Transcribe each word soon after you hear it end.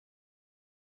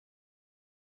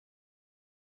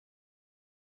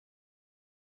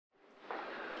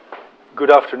Good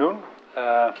afternoon.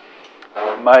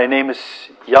 My name is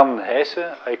Jan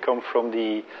Heyse. I come from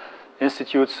the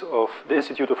Institute of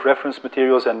Reference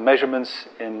Materials and Measurements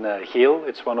in Geel.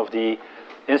 It's one of the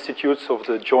institutes of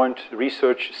the Joint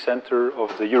Research Center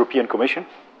of the European Commission.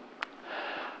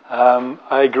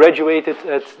 I graduated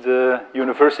at the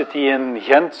university in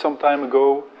Ghent some time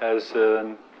ago as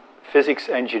a physics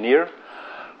engineer,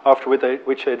 after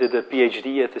which I did a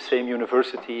PhD at the same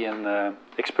university in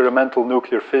experimental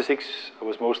nuclear physics. I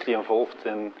was mostly involved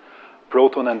in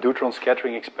proton and deuteron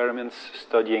scattering experiments,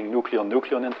 studying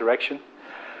nucleon-nucleon interaction.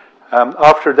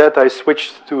 After that, I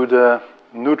switched to the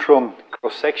neutron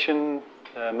cross-section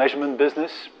measurement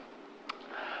business.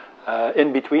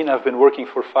 In between, I've been working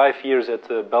for 5 years at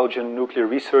the Belgian Nuclear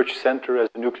Research Center as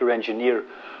a nuclear engineer,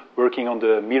 working on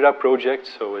the MIRA project.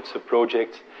 So it's a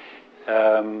project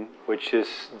which is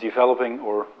developing,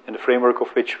 or in the framework of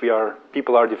which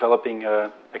people are developing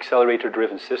an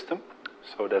accelerator-driven system.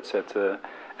 So that's at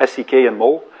SEK and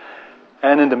MOL.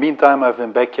 And in the meantime, I've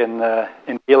been back in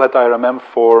Geel at IRMM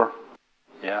for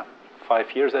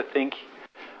 5 years, I think,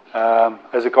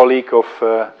 as a colleague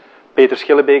of Peter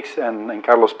Schillebeeks and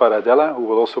Carlos Paradela, who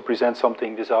will also present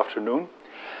something this afternoon.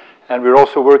 And we're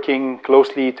also working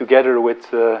closely together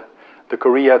with the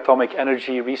Korea Atomic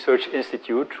Energy Research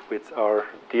Institute with our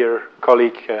dear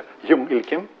colleague Jung-Il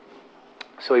Kim.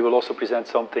 So he will also present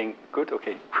something good.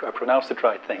 Okay, I pronounced it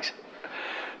right, thanks.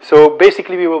 So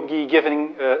basically we will be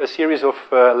giving a series of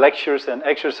lectures and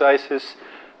exercises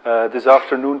this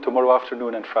afternoon, tomorrow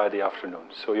afternoon, and Friday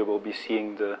afternoon. So you will be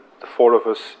seeing the four of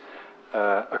us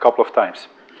a couple of times.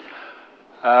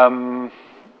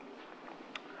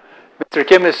 Mr.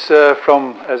 Kim is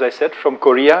from, as I said, from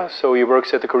Korea. So he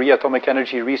works at the Korea Atomic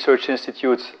Energy Research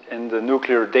Institute in the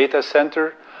Nuclear Data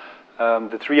Center.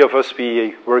 The three of us,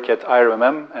 we work at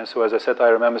IRMM. And so, as I said,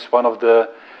 IRMM is one of the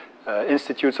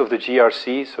institutes of the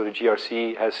GRC. So the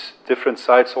GRC has different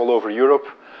sites all over Europe.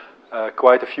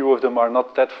 Quite a few of them are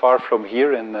not that far from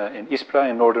here in Ispra,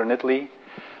 in northern Italy.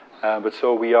 But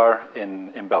so we are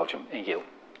in Belgium, in Geel.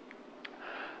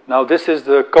 Now, this is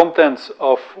the content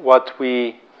of what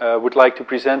we would like to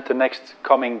present the next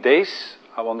coming days.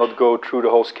 I will not go through the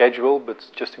whole schedule,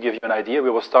 but just to give you an idea, we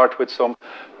will start with some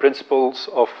principles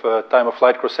of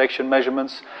time-of-flight cross-section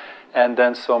measurements, and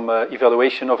then some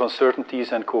evaluation of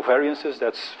uncertainties and covariances.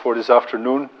 That's for this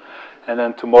afternoon. And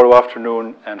then tomorrow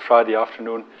afternoon and Friday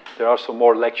afternoon, there are some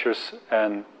more lectures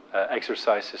and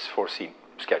exercises foreseen,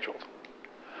 scheduled.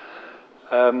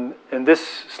 In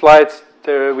this slide,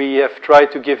 we have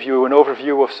tried to give you an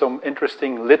overview of some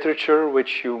interesting literature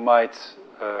which you might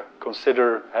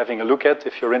consider having a look at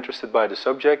if you're interested by the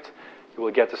subject. You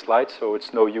will get the slides, so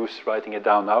it's no use writing it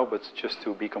down now, but just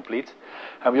to be complete.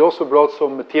 And we also brought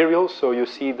some materials, so you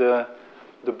see the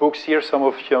books here. Some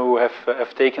of you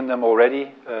have taken them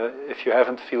already. If you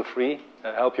haven't, feel free,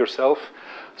 help yourself.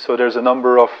 So there's a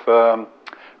number of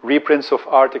reprints of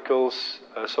articles,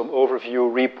 some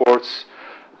overview reports,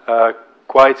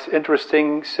 quite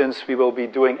interesting since we will be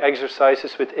doing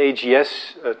exercises with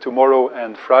AGS tomorrow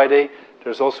and Friday.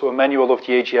 There's also a manual of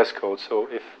the AGS code, so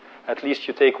if at least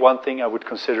you take one thing, I would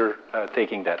consider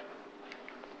taking that.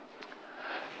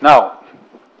 Now,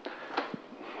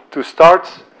 to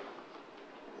start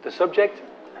the subject,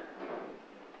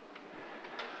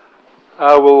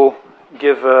 I will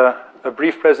give a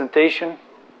brief presentation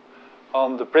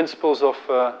on the principles of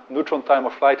neutron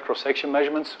time-of-flight cross-section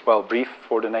measurements. Well, brief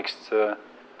for the next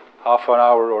half an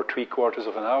hour or 3/4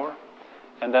 of an hour.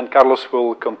 And then Carlos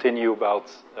will continue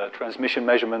about transmission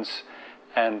measurements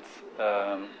and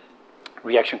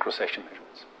reaction cross-section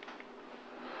measurements.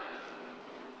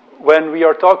 When we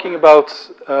are talking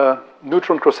about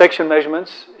neutron cross-section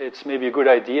measurements, it's maybe a good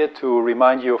idea to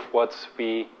remind you of what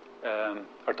we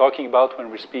are talking about when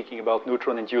we're speaking about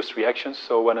neutron-induced reactions.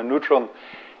 So when a neutron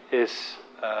is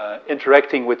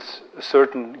interacting with a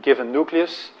certain given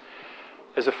nucleus,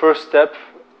 as a first step,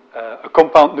 a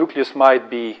compound nucleus might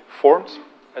be formed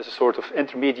as a sort of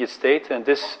intermediate state, and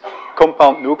this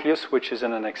compound nucleus, which is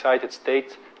in an excited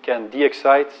state, can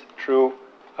de-excite through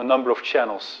a number of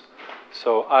channels.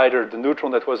 So either the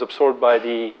neutron that was absorbed by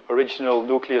the original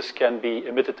nucleus can be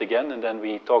emitted again, and then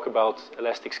we talk about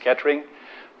elastic scattering.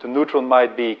 The neutron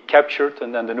might be captured,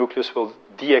 and then the nucleus will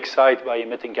de-excite by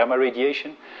emitting gamma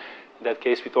radiation. In that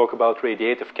case, we talk about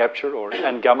radiative capture or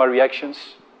N-gamma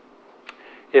reactions.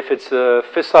 If it's a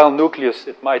fissile nucleus,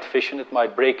 it might fission, it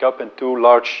might break up into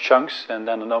large chunks and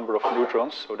then a number of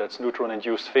neutrons, so that's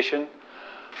neutron-induced fission.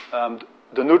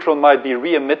 The neutron might be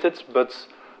re-emitted, but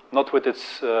not with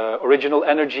its original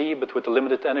energy, but with the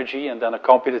limited energy, and then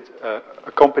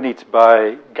accompanied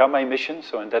by gamma emission.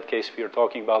 So in that case, we are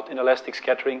talking about inelastic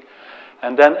scattering.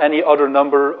 And then any other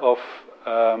number of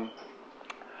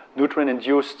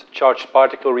neutron-induced charged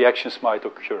particle reactions might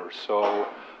occur. So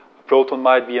a proton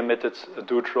might be emitted, a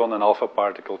deuteron, an alpha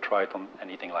particle, triton,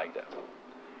 anything like that.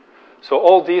 So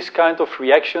all these kind of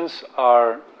reactions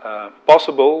are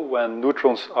possible when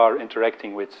neutrons are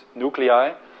interacting with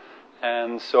nuclei.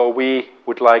 And so we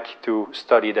would like to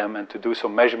study them and to do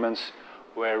some measurements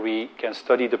where we can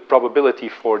study the probability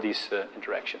for these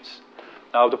interactions.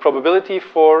 Now, the probability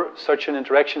for such an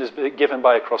interaction is given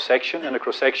by a cross-section, and a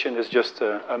cross-section is just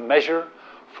a measure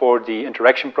for the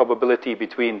interaction probability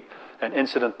between an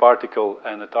incident particle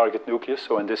and a target nucleus,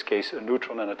 so in this case, a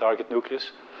neutron and a target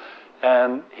nucleus.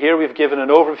 And here we've given an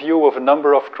overview of a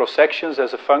number of cross-sections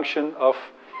as a function of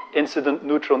incident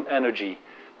neutron energy.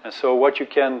 And so what you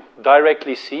can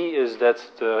directly see is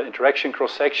that the interaction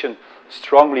cross-section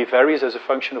strongly varies as a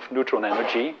function of neutron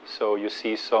energy. So you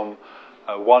see some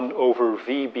 1 over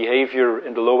V behavior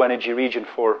in the low energy region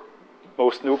for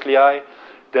most nuclei,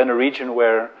 then a region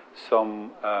where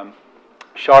some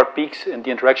sharp peaks in the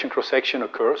interaction cross-section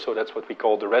occur, so that's what we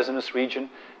call the resonance region,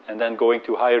 and then going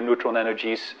to higher neutron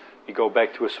energies, we go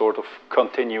back to a sort of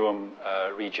continuum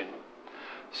region.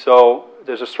 So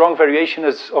there's a strong variation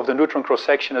of the neutron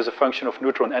cross-section as a function of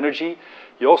neutron energy.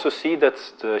 You also see that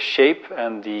the shape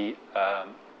and the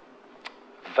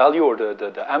value or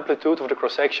the amplitude of the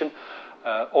cross-section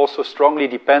also strongly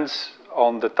depends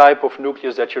on the type of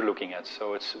nucleus that you're looking at.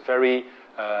 So it's very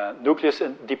nucleus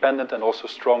dependent and also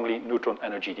strongly neutron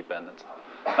energy dependent.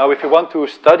 Now, if you want to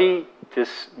study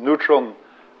this neutron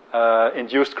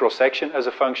induced cross-section as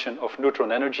a function of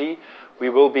neutron energy, we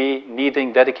will be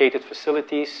needing dedicated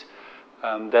facilities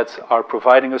that are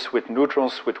providing us with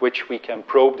neutrons with which we can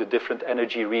probe the different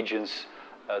energy regions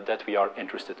that we are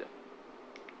interested in.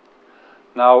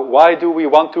 Now, why do we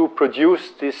want to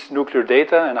produce this nuclear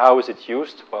data and how is it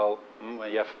used? Well,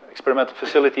 you have experimental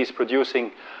facilities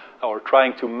producing or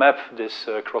trying to map this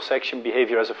cross-section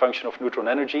behavior as a function of neutron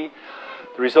energy.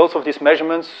 The results of these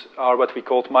measurements are what we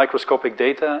call microscopic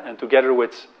data, and together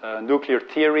with nuclear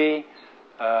theory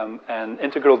and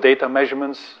integral data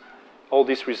measurements, all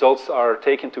these results are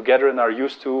taken together and are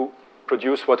used to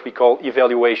produce what we call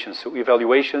evaluations. So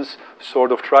evaluations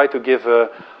sort of try to give a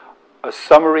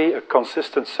summary, a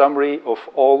consistent summary of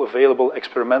all available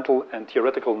experimental and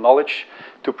theoretical knowledge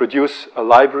to produce a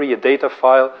library, a data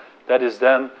file that is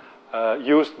then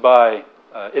used by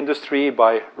industry,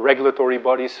 by regulatory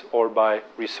bodies, or by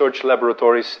research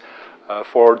laboratories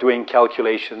for doing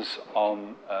calculations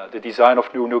on the design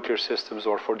of new nuclear systems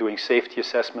or for doing safety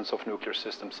assessments of nuclear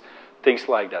systems, things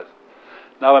like that.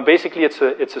 Now, and basically it's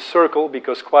a circle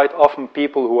because quite often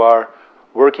people who are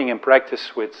working in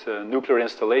practice with nuclear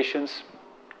installations,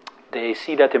 they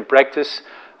see that in practice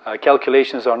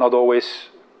calculations are not always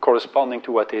corresponding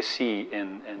to what they see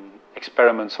in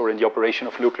experiments or in the operation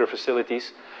of nuclear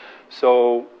facilities.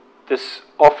 So this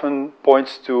often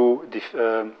points to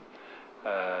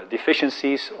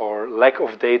deficiencies or lack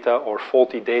of data or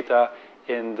faulty data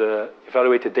in the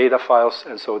evaluated data files,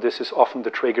 and so this is often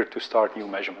the trigger to start new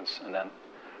measurements. And then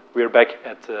we're back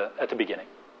at the beginning.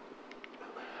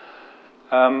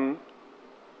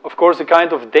 Of course, the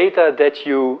kind of data that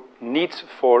you need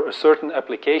for a certain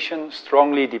application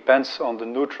strongly depends on the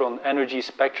neutron energy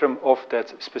spectrum of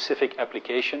that specific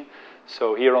application.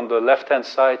 So here on the left-hand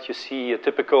side, you see a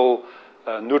typical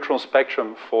neutron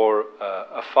spectrum for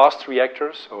a fast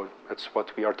reactor. So that's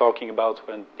what we are talking about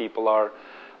when people are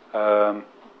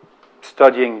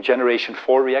studying generation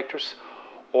 4 reactors,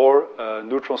 or a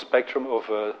neutron spectrum of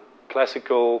a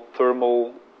classical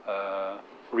thermal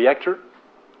reactor.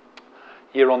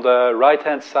 Here on the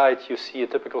right-hand side, you see a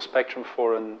typical spectrum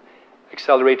for an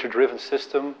accelerator-driven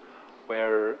system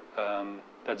where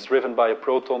that's driven by a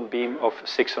proton beam of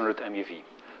 600 MeV.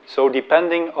 So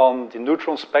depending on the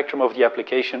neutron spectrum of the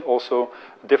application, also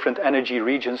different energy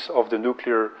regions of the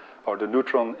nuclear or the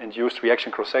neutron-induced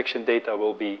reaction cross-section data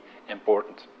will be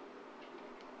important.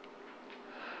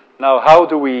 Now, how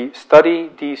do we study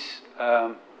these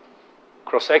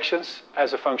cross-sections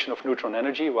as a function of neutron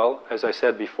energy? Well, as I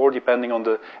said before, depending on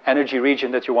the energy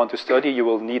region that you want to study, you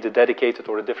will need a dedicated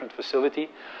or a different facility.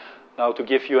 Now, to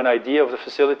give you an idea of the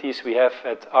facilities we have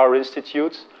at our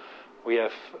institute, we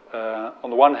have, on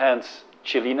the one hand,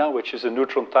 Chilina, which is a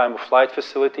neutron time-of-flight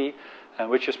facility, and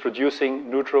which is producing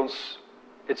neutrons.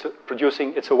 It's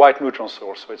a white neutron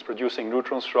source, so it's producing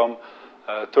neutrons from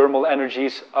thermal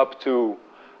energies up to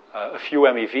a few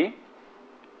MeV.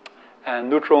 And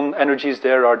neutron energies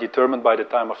there are determined by the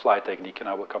time of flight technique, and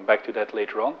I will come back to that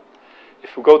later on.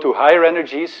 If we go to higher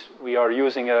energies, we are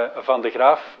using a Van de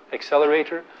Graaff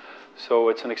accelerator. So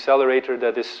it's an accelerator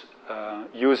that is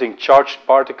using charged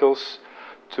particles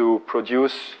to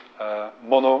produce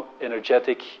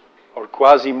monoenergetic or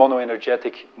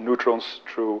quasi-monoenergetic neutrons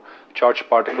through charged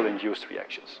particle-induced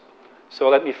reactions. So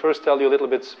let me first tell you a little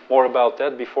bit more about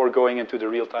that before going into the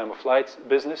real time of flight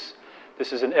business.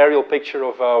 This is an aerial picture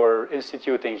of our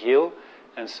institute in Geel.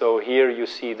 And so here you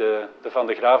see the Van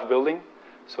de Graaff building.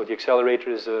 So the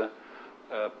accelerator is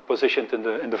positioned in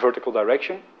the vertical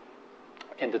direction.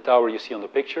 In the tower you see on the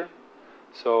picture.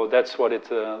 So that's what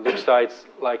it looks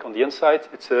like on the inside.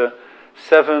 It's a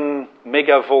 7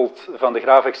 megavolt Van de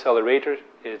Graaff accelerator.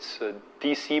 It's a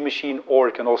DC machine, or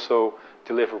it can also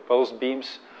deliver pulse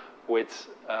beams with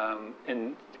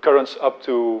in currents up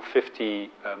to 50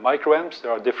 microamps.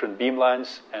 There are different beam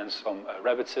lines and some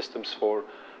rabbit systems for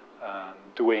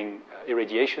doing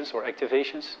irradiations or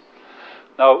activations.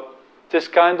 Now, this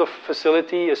kind of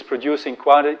facility is producing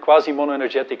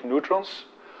quasi-monoenergetic neutrons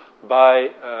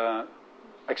by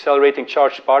accelerating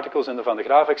charged particles in the Van de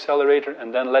Graaff accelerator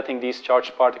and then letting these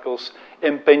charged particles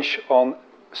impinge on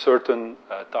certain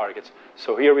targets.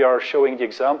 So here we are showing the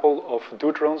example of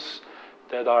deuterons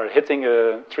that are hitting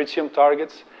a tritium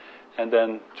target, and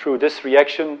then through this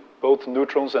reaction both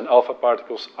neutrons and alpha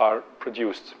particles are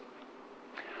produced.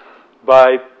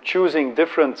 By choosing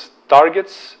different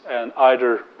targets and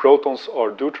either protons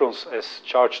or deuterons as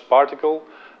charged particle,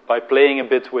 by playing a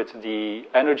bit with the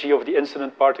energy of the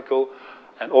incident particle,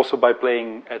 and also by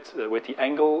playing with the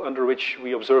angle under which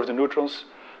we observe the neutrons,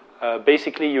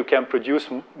 basically you can produce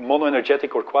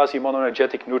monoenergetic or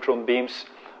quasi-monoenergetic neutron beams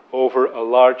over a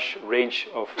large range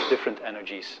of different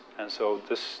energies. And so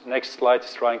this next slide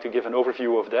is trying to give an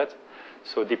overview of that.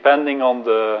 So depending on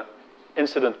the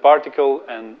incident particle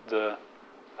and the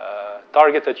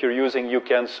target that you're using, you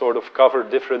can sort of cover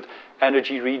different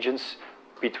energy regions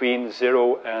between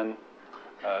 0 and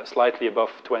slightly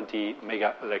above 20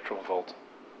 mega electron volt.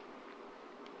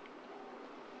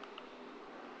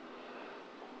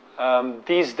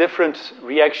 These different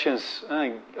reactions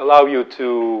allow you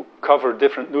to cover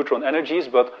different neutron energies,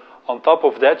 but on top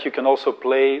of that you can also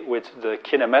play with the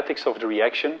kinematics of the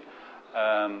reaction.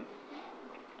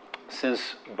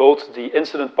 Since both the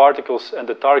incident particles and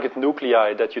the target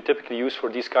nuclei that you typically use for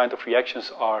these kind of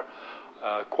reactions are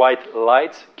quite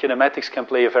light, kinematics can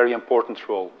play a very important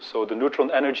role. So the neutron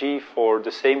energy for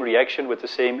the same reaction with the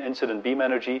same incident beam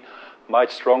energy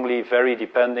might strongly vary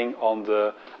depending on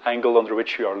the angle under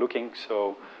which you are looking.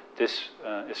 So this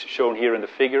is shown here in the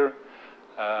figure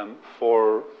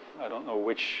for, I don't know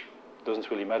which,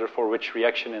 doesn't really matter for which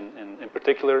reaction in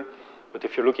particular. But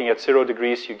if you're looking at 0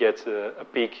 degrees, you get a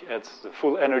peak at the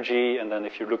full energy, and then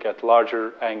if you look at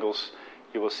larger angles,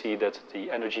 you will see that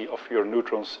the energy of your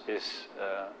neutrons is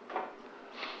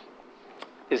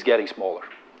getting smaller.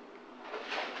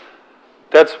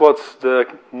 That's what the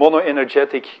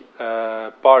monoenergetic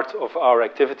part of our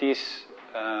activities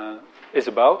is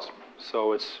about.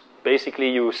 So it's basically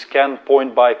you scan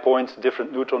point by point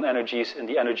different neutron energies in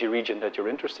the energy region that you're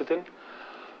interested in.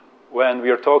 When we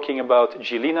are talking about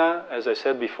Geelina, as I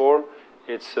said before,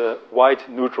 it's a wide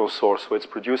neutron source, so it's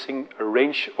producing a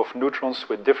range of neutrons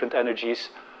with different energies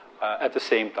at the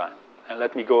same time. And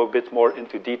let me go a bit more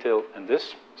into detail in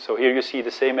this. So here you see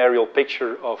the same aerial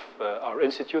picture of our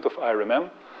institute of IRMM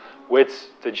with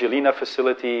the Geelina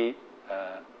facility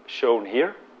shown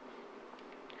here.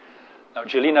 Now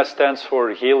Geelina stands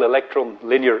for Geel Electron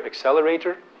Linear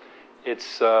Accelerator.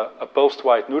 It's a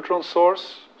pulsed-wide neutron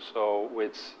source, so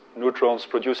with neutrons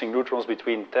producing neutrons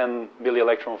between 10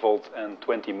 millielectron volt and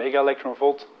 20 mega electron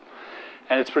volt.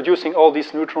 And it's producing all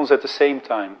these neutrons at the same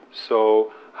time.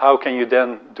 So how can you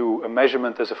then do a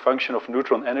measurement as a function of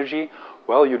neutron energy?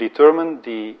 Well, you determine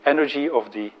the energy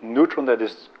of the neutron that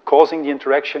is causing the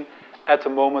interaction at the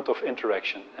moment of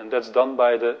interaction. And that's done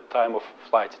by the time of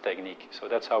flight technique. So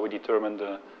that's how we determine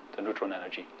the neutron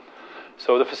energy.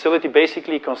 So the facility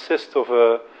basically consists of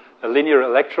a linear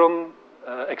electron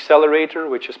accelerator,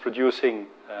 which is producing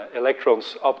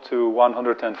electrons up to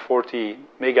 140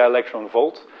 mega electron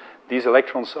volt. These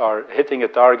electrons are hitting a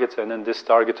target, and in this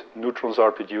target neutrons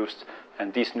are produced,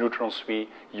 and these neutrons we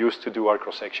use to do our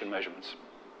cross-section measurements.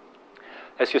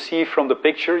 As you see from the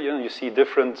picture, you see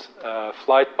different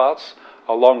flight paths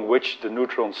along which the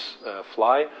neutrons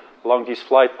fly. Along these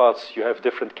flight paths you have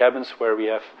different cabins where we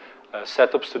have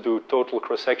setups to do total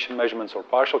cross-section measurements or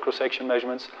partial cross-section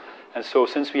measurements. And so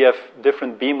since we have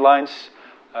different beam lines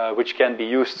which can be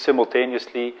used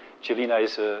simultaneously, Geelina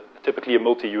is typically a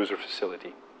multi-user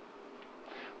facility.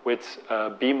 with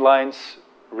beam lines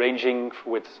ranging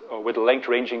with a length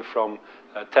ranging from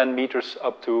 10 meters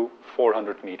up to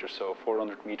 400 meters. So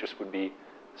 400 meters would be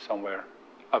somewhere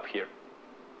up here.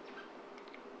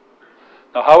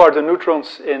 Now, how are the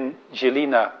neutrons in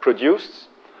Geelina produced?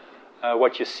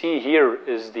 What you see here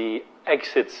is the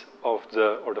exit of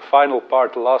or the final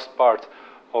part, the last part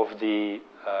of the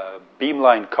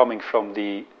beamline coming from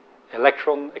the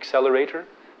electron accelerator.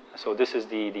 So this is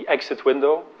the exit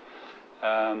window.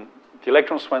 The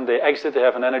electrons, when they exit, they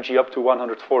have an energy up to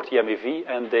 140 MeV,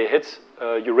 and they hit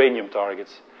uranium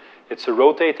targets. It's a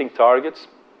rotating target.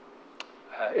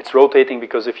 It's rotating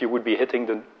because if you would be hitting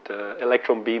the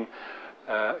electron beam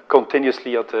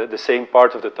continuously at the same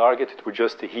part of the target, it would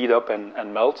just heat up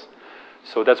and melt.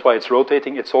 So that's why it's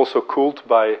rotating. It's also cooled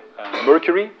by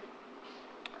mercury.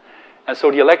 And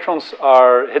so the electrons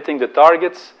are hitting the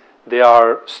targets. They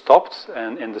are stopped,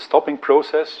 and in the stopping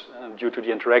process, due to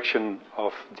the interaction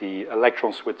of the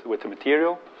electrons with the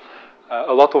material,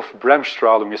 a lot of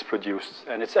Bremsstrahlung is produced.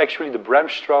 And it's actually the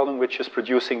Bremsstrahlung which is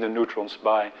producing the neutrons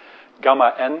by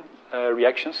gamma N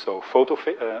reactions, so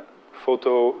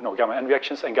gamma N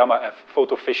reactions and gamma F,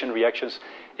 photofission reactions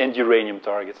in the uranium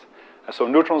target. And so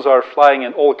neutrons are flying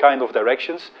in all kinds of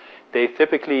directions. They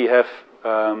typically have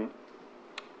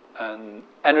an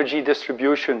energy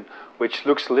distribution which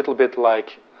looks a little bit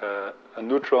like a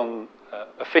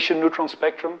fission neutron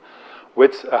spectrum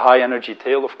with a high energy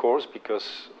tail, of course,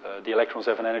 because the electrons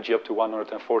have an energy up to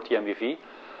 140 MeV.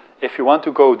 If you want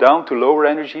to go down to lower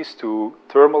energies, to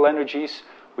thermal energies,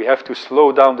 we have to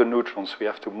slow down the neutrons. We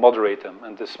have to moderate them.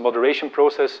 And this moderation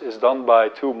process is done by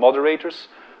two moderators,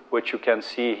 which you can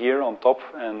see here on top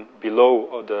and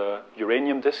below the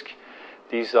uranium disk.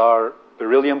 These are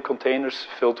beryllium containers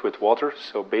filled with water,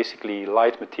 so basically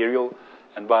light material.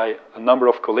 And by a number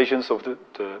of collisions of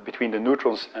between the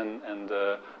neutrons and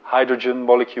the hydrogen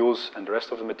molecules and the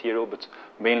rest of the material, but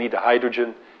mainly the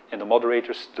hydrogen in the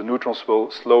moderators, the neutrons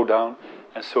will slow down,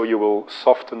 and so you will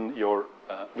soften your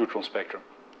neutron spectrum.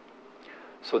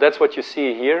 So that's what you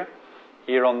see here.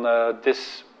 Here on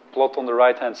this plot on the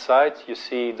right-hand side, you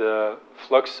see the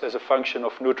flux as a function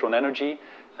of neutron energy.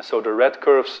 And so the red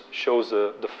curves shows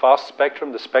the fast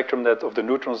spectrum, the spectrum of the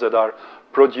neutrons that are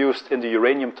produced in the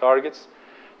uranium targets.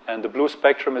 And the blue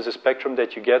spectrum is a spectrum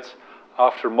that you get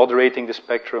after moderating the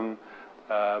spectrum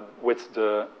with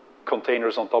the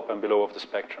containers on top and below of the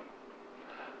spectrum.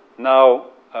 Now,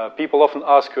 people often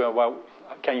ask, well,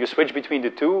 can you switch between the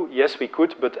two? Yes, we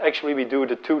could, but actually we do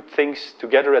the two things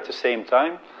together at the same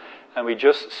time. And we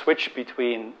just switch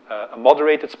between a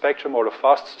moderated spectrum or a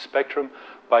fast spectrum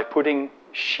by putting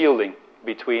shielding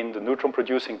between the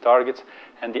neutron-producing targets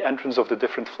and the entrance of the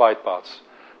different flight paths.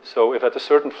 So if at a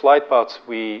certain flight path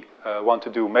we want to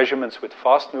do measurements with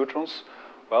fast neutrons,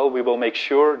 well, we will make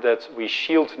sure that we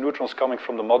shield neutrons coming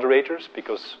from the moderators,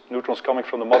 because neutrons coming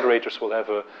from the moderators will have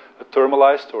a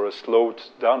thermalized or a slowed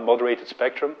down moderated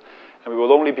spectrum. And we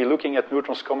will only be looking at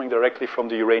neutrons coming directly from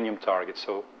the uranium target.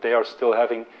 So they are still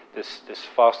having this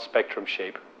fast spectrum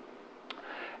shape.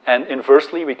 And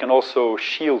inversely, we can also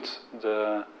shield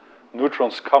the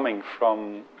neutrons coming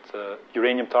from the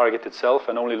uranium target itself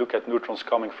and only look at neutrons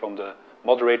coming from the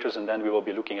moderators, and then we will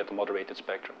be looking at the moderated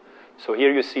spectrum. So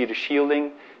here you see the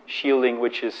shielding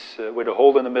which is with a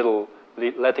hole in the middle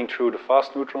letting through the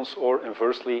fast neutrons, or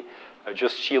inversely,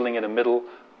 just shielding in the middle,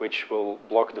 which will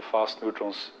block the fast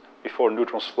neutrons before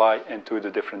neutrons fly into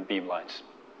the different beamlines.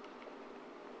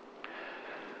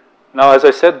 Now, as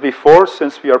I said before,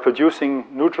 since we are producing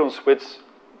neutrons with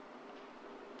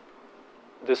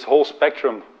this whole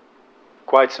spectrum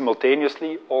quite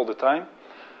simultaneously all the time,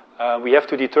 we have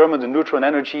to determine the neutron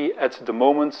energy at the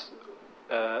moment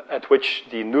at which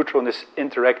the neutron is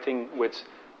interacting with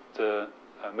the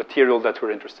material that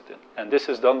we're interested in. And this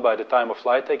is done by the time of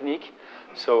flight technique.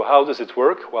 So how does it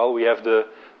work? Well, we have the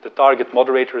target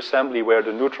moderator assembly where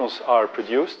the neutrons are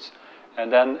produced,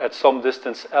 and then at some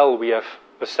distance L we have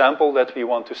a sample that we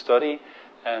want to study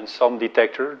and some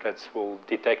detector that will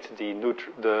detect the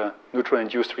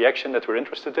neutron-induced reaction that we're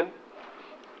interested in.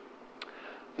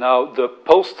 Now, the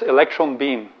pulsed electron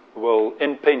beam will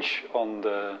impinge on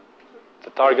the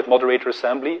target moderator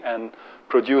assembly and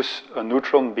produce a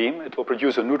neutron beam. It will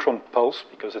produce a neutron pulse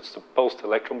because it's the pulsed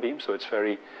electron beam, so it's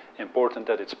very important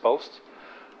that it's pulsed.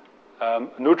 A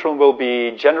neutron will be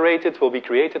generated, will be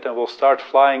created, and will start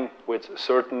flying with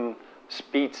certain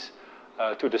speeds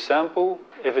to the sample.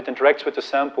 If it interacts with the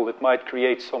sample, it might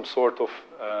create some sort of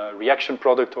reaction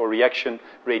product or reaction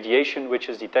radiation, which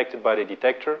is detected by the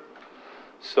detector.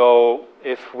 So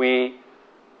if we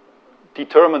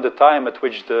determine the time at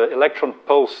which the electron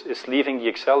pulse is leaving the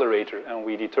accelerator, and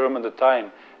we determine the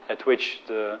time at which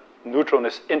the neutron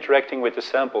is interacting with the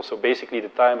sample, so basically the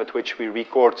time at which we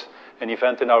record an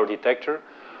event in our detector.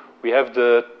 We have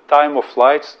the time of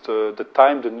flight, the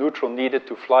time the neutron needed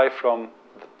to fly from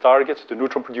the target, the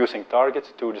neutron-producing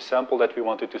target, to the sample that we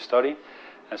wanted to study.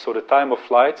 And so the time of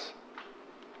flight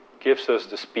gives us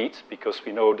the speed, because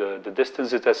we know the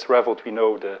distance it has traveled, we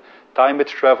know the time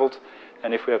it's traveled,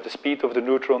 and if we have the speed of the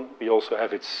neutron, we also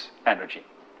have its energy.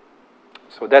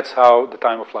 So that's how the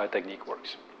time of flight technique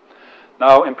works.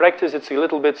 Now, in practice, it's a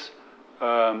little bit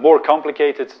more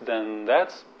complicated than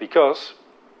that, because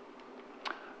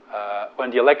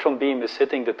when the electron beam is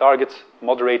hitting the target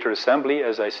moderator assembly,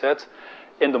 as I said,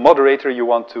 in the moderator you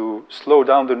want to slow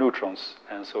down the neutrons.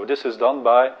 And so this is done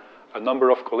by a number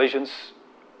of collisions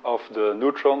of the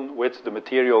neutron with the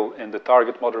material in the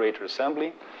target moderator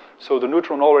assembly. So the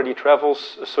neutron already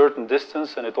travels a certain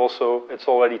distance, and it's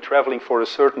already traveling for a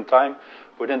certain time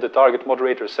within the target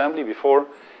moderator assembly before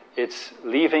it's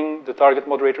leaving the target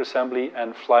moderator assembly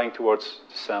and flying towards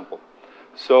the sample.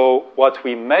 So what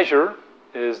we measure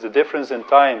is the difference in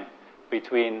time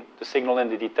between the signal in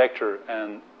the detector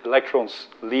and electrons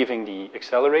leaving the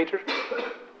accelerator.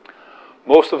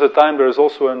 Most of the time there is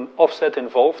also an offset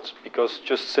involved, because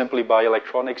just simply by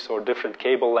electronics or different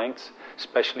cable lengths,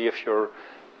 especially if you're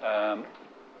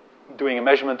doing a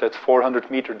measurement at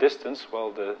 400-meter distance,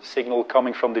 well, the signal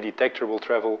coming from the detector will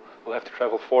have to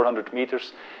travel 400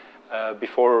 meters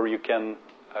before you can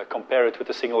compare it with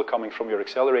the signal coming from your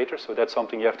accelerator. So that's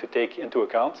something you have to take into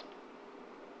account.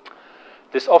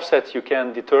 This offset you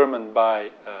can determine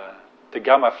by the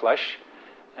gamma flash.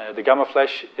 The gamma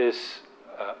flash is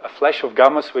a flash of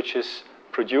gammas which is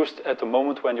produced at the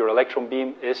moment when your electron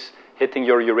beam is hitting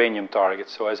your uranium target.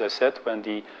 So as I said, when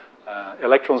the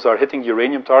electrons are hitting the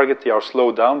uranium target, they are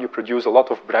slowed down. You produce a lot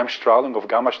of Bremsstrahlung, of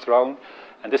gamma strahlung,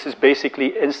 and this is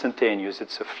basically instantaneous.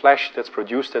 It's a flash that's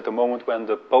produced at the moment when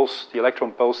the pulse, the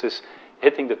electron pulse, is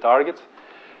hitting the target.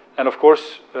 And of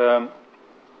course,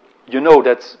 you know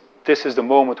that this is the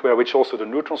moment where which also the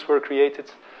neutrons were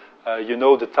created. You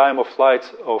know the time of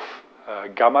flight of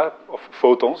gamma, of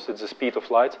photons, it's the speed of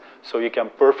light, so you can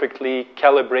perfectly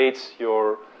calibrate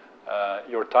your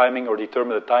timing or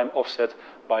determine the time offset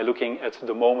by looking at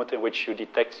the moment in which you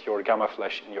detect your gamma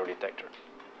flash in your detector.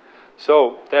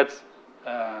 So that's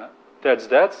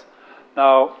that.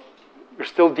 Now, we're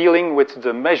still dealing with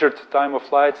the measured time of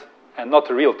flight and not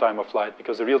the real time of flight,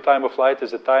 because the real time of flight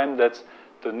is the time that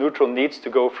the neutron needs to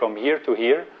go from here to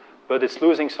here, but it's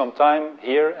losing some time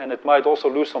here, and it might also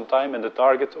lose some time in the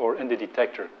target or in the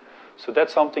detector. So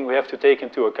that's something we have to take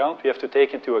into account. We have to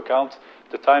take into account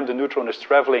the time the neutron is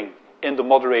traveling in the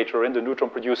moderator or in the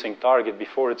neutron-producing target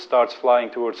before it starts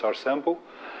flying towards our sample.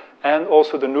 And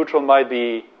also the neutron might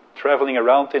be traveling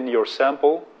around in your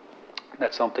sample.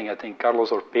 That's something I think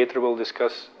Carlos or Peter will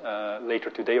discuss later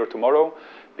today or tomorrow,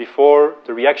 before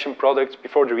the reaction product,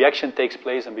 before the reaction takes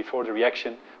place and before the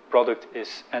reaction product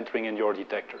is entering in your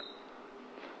detector.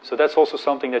 So that's also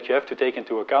something that you have to take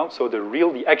into account. So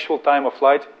the actual time of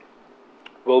flight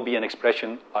will be an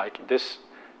expression like this,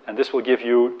 and this will give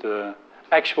you the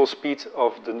actual speed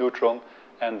of the neutron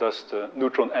and thus the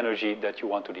neutron energy that you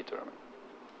want to determine.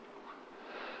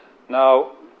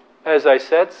 Now, as I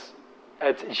said,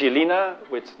 at Geelina,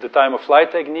 with the time of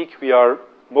flight technique, we are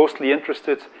mostly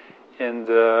interested in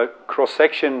the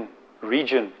cross-section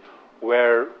region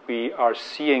where we are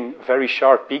seeing very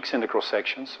sharp peaks in the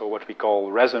cross-section, so what we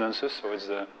call resonances, so it's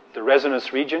the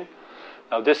resonance region.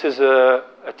 Now this is a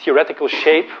theoretical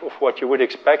shape of what you would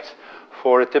expect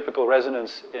for a typical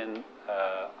resonance in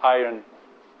iron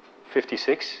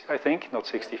 56, I think, not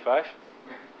 65.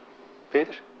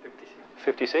 Peter?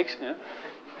 56, yeah.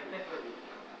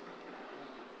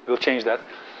 We'll change that.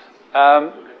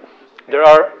 There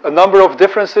are a number of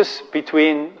differences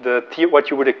between what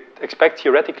you would expect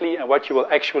theoretically and what you will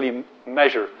actually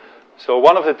measure. So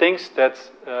one of the things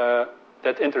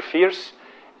that interferes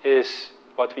is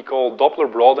what we call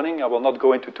Doppler broadening. I will not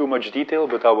go into too much detail,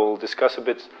 but I will discuss a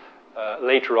bit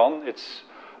later on. It's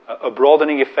a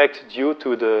broadening effect due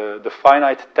to the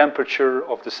finite temperature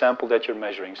of the sample that you're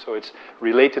measuring. So it's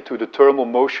related to the thermal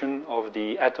motion of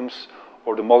the atoms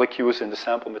or the molecules in the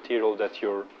sample material that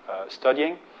you're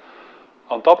studying.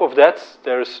 On top of that,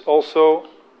 there's also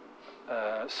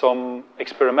some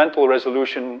experimental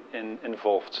resolution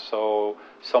involved. So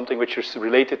something which is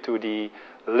related to the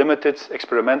limited,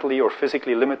 experimentally or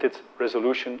physically limited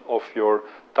resolution of your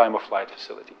time of flight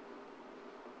facility.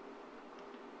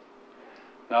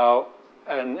 Now,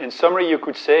 and in summary, you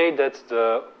could say that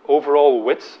the overall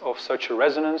width of such a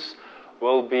resonance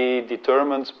will be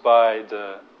determined by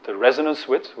the resonance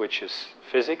width, which is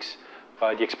physics,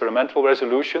 by the experimental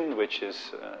resolution, which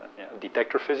is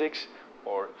detector physics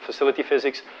or facility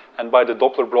physics, and by the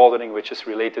Doppler broadening, which is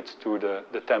related to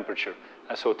the temperature.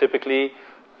 And so typically,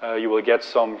 you will get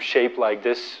some shape like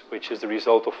this, which is the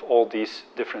result of all these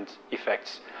different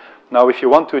effects. Now, if you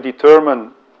want to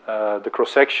determine the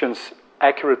cross-sections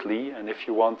accurately, and if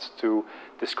you want to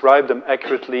describe them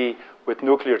accurately with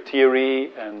nuclear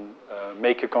theory and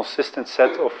make a consistent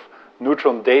set of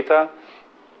neutron data,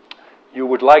 you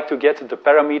would like to get the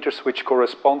parameters which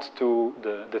correspond to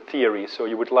the theory. So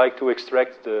you would like to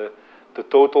extract the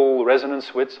total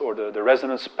resonance width, or the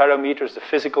resonance parameters, the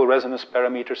physical resonance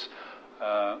parameters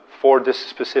for this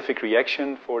specific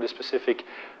reaction, for this specific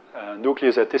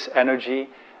nucleus at this energy,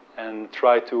 and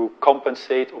try to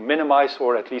compensate or minimize,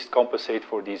 or at least compensate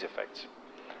for these effects.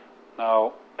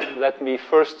 Now, let me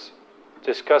first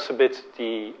discuss a bit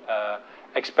the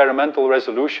experimental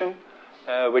resolution,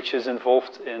 which is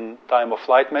involved in time of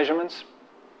flight measurements.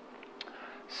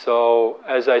 So,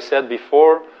 as I said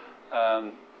before,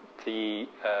 the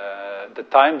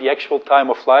actual time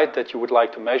of flight that you would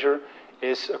like to measure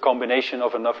is a combination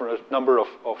of a number of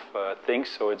things.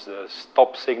 So it's the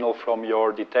stop signal from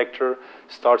your detector,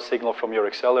 start signal from your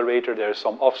accelerator. There's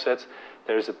some offset.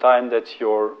 There's a time that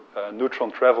your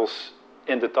neutron travels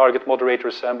in the target moderator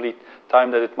assembly, time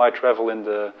that it might travel in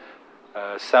the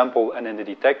sample and in the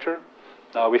detector.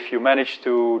 Now, if you manage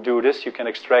to do this, you can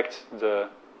extract the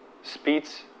speed.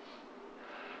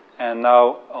 And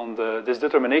now, on this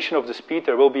determination of the speed,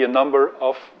 there will be a number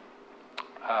of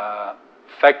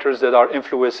factors that are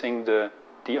influencing the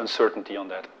uncertainty on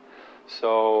that.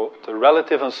 So the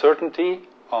relative uncertainty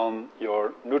on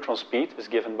your neutron speed is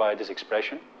given by this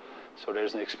expression. So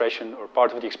there's an expression, or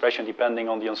part of the expression, depending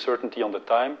on the uncertainty on the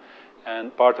time,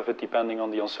 and part of it depending on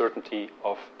the uncertainty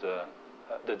of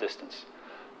the distance.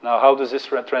 Now, how does this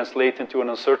translate into an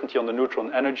uncertainty on the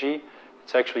neutron energy?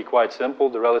 It's actually quite simple.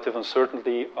 The relative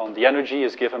uncertainty on the energy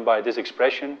is given by this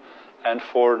expression, and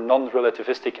for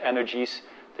non-relativistic energies,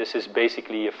 this is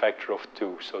basically a factor of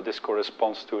 2. So this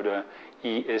corresponds to the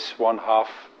E is 1/2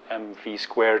 mv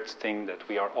squared thing that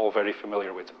we are all very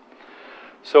familiar with.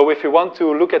 So if you want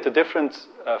to look at the different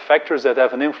factors that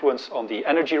have an influence on the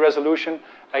energy resolution,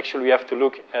 actually we have to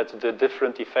look at the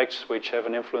different effects which have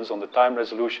an influence on the time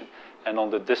resolution and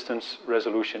on the distance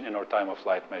resolution in our time of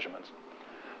flight measurement.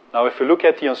 Now, if we look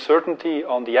at the uncertainty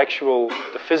on the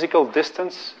physical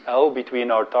distance, L,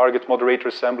 between our target moderator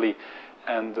assembly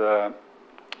and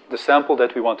the sample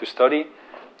that we want to study,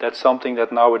 that's something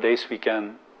that nowadays we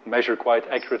can measure quite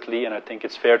accurately, and I think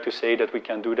it's fair to say that we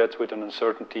can do that with an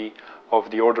uncertainty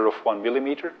of the order of 1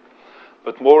 millimeter.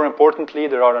 But more importantly,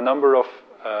 there are a number of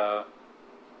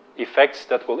effects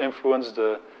that will influence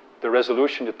the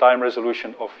resolution, the time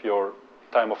resolution of your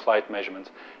time of flight measurement.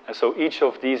 And so each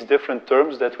of these different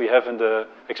terms that we have in the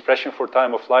expression for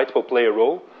time of flight will play a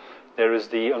role. There is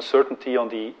the uncertainty on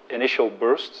the initial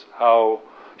burst, how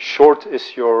short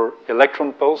is your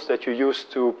electron pulse that you use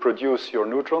to produce your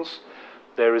neutrons.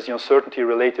 There is the uncertainty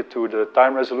related to the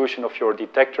time resolution of your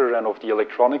detector and of the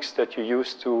electronics that you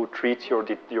use to treat your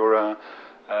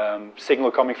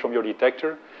signal coming from your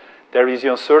detector. There is the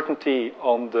uncertainty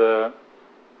on the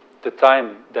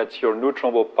time that your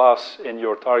neutron will pass in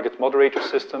your target moderator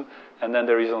system, and then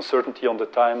there is uncertainty on the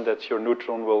time that your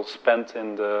neutron will spend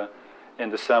in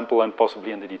the sample and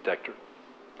possibly in the detector.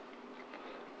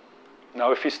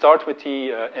 Now, if we start with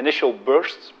the initial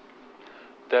burst,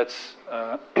 that's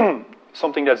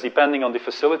something that's depending on the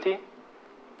facility.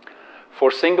 For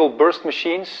single burst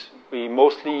machines, we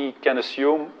mostly can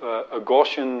assume a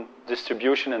Gaussian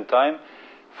distribution in time.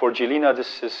 For Geelina,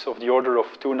 this is of the order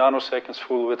of 2 nanoseconds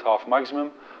full width half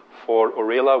maximum. For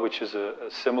Orela, which is a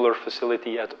similar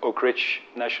facility at Oak Ridge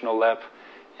National Lab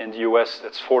in the US,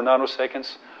 that's 4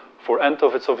 nanoseconds. For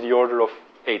NTOF, it's of the order of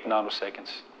 8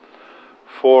 nanoseconds.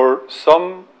 For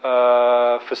some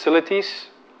facilities,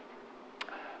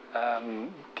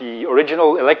 the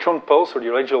original electron pulse, or the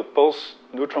original pulse,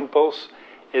 neutron pulse,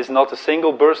 is not a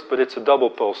single burst, but it's a double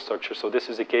pulse structure. So this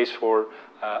is the case for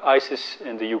ICES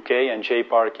in the UK and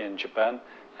J-Park in Japan.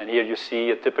 And here you see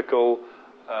a typical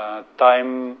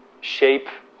time shape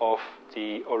of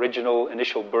the original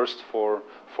initial burst for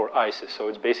ICES. So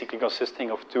it's basically consisting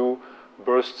of 2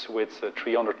 bursts with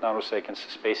 300 nanoseconds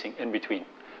spacing in between.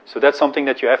 So that's something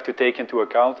that you have to take into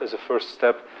account as a first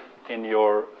step in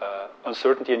your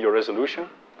uncertainty and your resolution.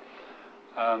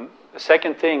 The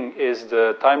second thing is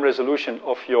the time resolution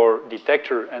of your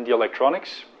detector and the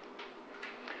electronics.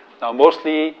 Now,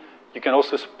 mostly you can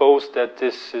also suppose that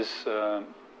this is an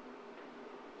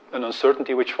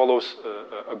uncertainty which follows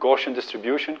a Gaussian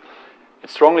distribution. It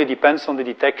strongly depends on the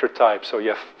detector type. So you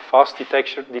have fast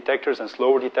detectors and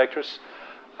slower detectors.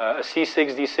 A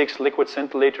C6D6 liquid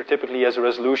scintillator typically has a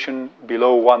resolution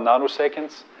below 1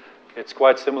 nanosecond. It's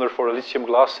quite similar for a lithium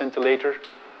glass scintillator.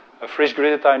 A fridge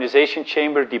gridded ionization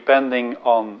chamber, depending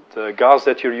on the gas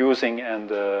that you're using and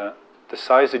the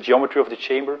size, the geometry of the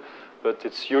chamber, but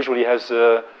it usually has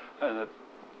an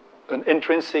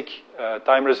intrinsic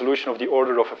time resolution of the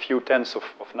order of a few tenths of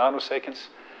nanoseconds.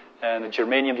 And a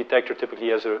germanium detector typically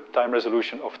has a time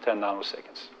resolution of 10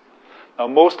 nanoseconds. Now,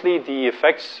 mostly the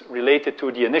effects related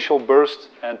to the initial burst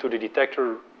and to the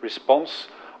detector response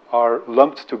are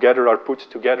lumped together, are put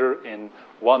together in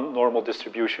one normal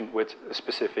distribution with a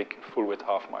specific full width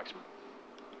half maximum.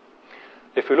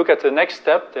 If we look at the next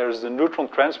step, there's the neutron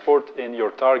transport in your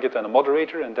target and a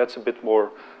moderator, and that's a bit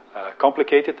more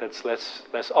complicated, that's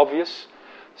less obvious.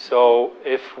 So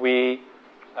if we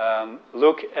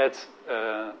look at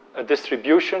a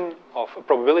distribution of a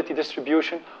probability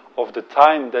distribution of the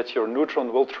time that your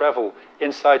neutron will travel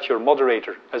inside your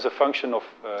moderator as a function of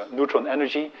neutron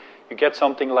energy, you get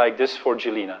something like this for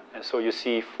Geelina. And so you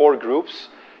see 4 groups.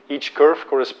 Each curve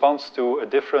corresponds to a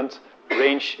different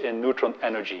range in neutron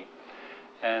energy.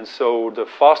 And so the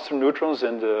faster neutrons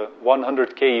in the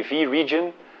 100 keV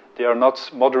region, they are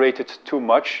not moderated too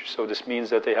much. So this means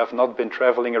that they have not been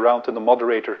traveling around in the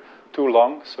moderator too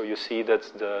long. So you see that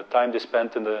the time they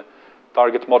spent in the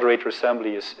target moderator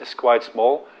assembly is quite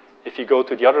small. If you go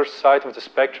to the other side of the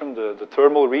spectrum, the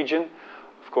thermal region,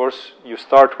 of course, you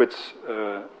start with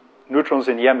neutrons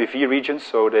in the MEV region,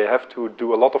 so they have to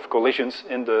do a lot of collisions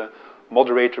in the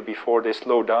moderator before they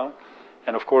slow down.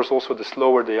 And of course, also the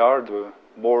slower they are, the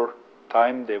more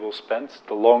time they will spend,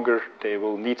 the longer they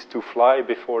will need to fly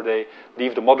before they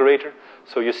leave the moderator.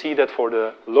 So you see that for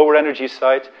the lower energy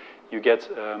side, you get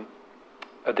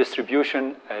a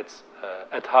distribution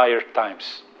at higher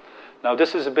times. Now,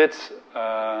 this is a bit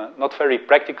not very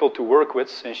practical to work with,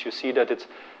 since you see that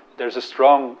there's a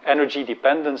strong energy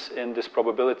dependence in this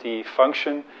probability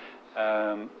function.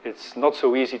 It's not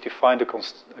so easy to find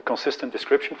a consistent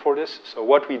description for this. So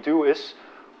what we do is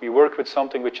we work with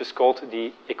something which is called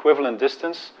the equivalent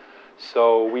distance.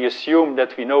 So we assume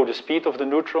that we know the speed of the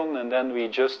neutron, and then we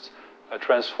just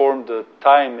transform the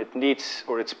time it needs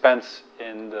or it spends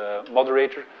in the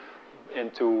moderator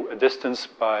into a distance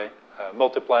by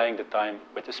multiplying the time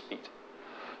with the speed.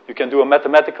 You can do a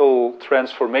mathematical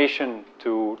transformation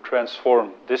to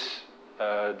transform this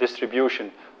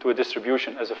distribution to a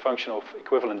distribution as a function of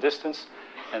equivalent distance,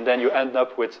 and then you end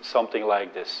up with something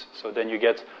like this. So then you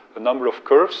get a number of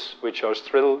curves which are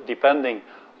still depending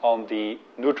on the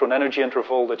neutron energy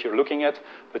interval that you're looking at,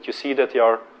 but you see that they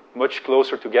are much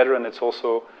closer together, and it's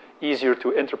also easier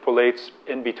to interpolate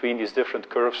in between these different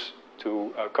curves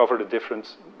to cover the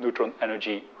different neutron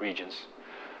energy regions.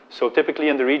 So typically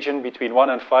in the region between 1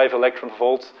 and 5 electron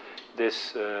volts,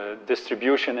 this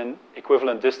distribution in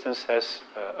equivalent distance has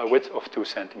a width of 2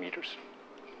 centimeters.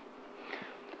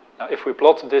 Now, if we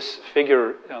plot this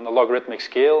figure on a logarithmic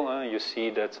scale, you see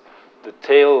that the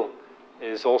tail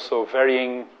is also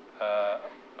varying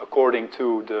according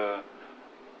to the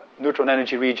neutron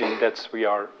energy region that we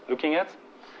are looking at.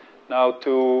 Now,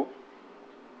 to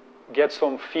get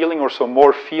some feeling or some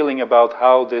more feeling about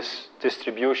how this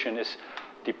distribution is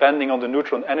depending on the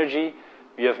neutron energy,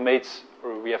 we have made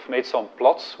some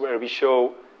plots where we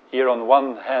show here on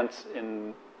one hand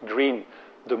in green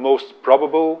the most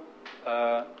probable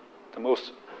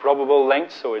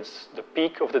length, so it's the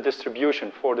peak of the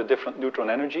distribution for the different neutron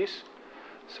energies.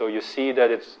 So you see that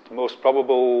it's the most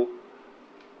probable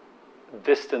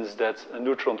distance that a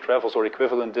neutron travels, or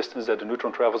equivalent distance that the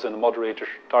neutron travels in the moderator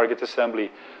target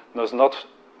assembly, does not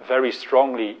vary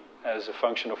strongly as a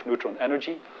function of neutron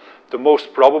energy. The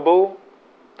most probable,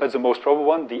 that's the most probable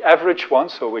one. The average one,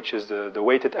 so which is the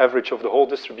weighted average of the whole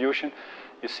distribution,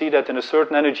 you see that in a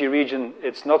certain energy region,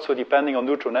 it's not so depending on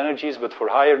neutron energies, but for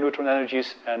higher neutron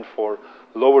energies and for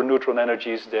lower neutron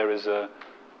energies, there is a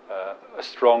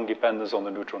strong dependence on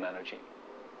the neutron energy.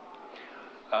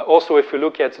 Also, if you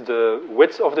look at the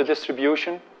width of the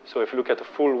distribution, so if you look at the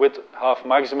full width half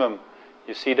maximum,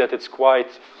 you see that it's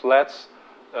quite flat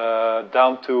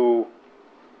down to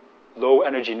low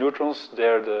energy neutrons.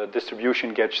 There the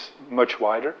distribution gets much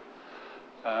wider.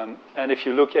 And if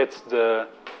you look at the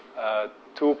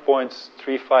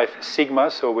 2.35 sigma,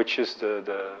 so which is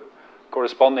the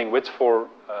corresponding width for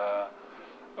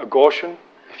a Gaussian,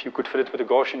 if you could fit it with a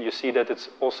Gaussian, you see that it's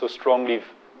also strongly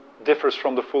differs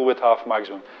from the full width half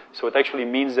maximum. So it actually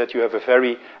means that you have a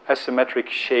very asymmetric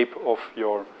shape of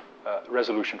your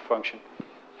resolution function,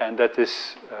 and that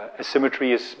this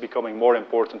asymmetry is becoming more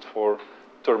important for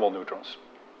thermal neutrons.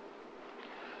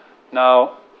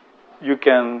 Now, you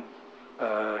can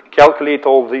calculate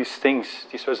all these things,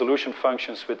 these resolution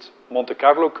functions with Monte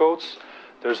Carlo codes.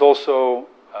 There's also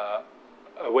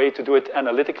a way to do it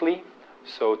analytically,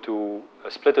 so to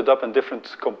split it up in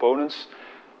different components.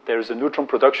 There's a neutron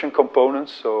production component,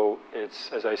 so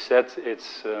it's, as I said,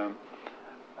 it's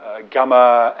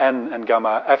gamma N and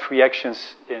gamma F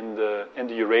reactions in the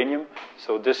uranium.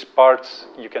 So this part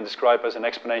you can describe as an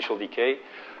exponential decay.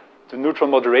 The neutron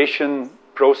moderation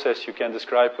process you can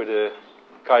describe with a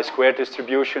chi-square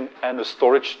distribution and a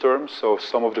storage term. So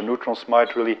some of the neutrons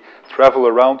might really travel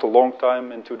around a long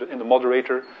time in the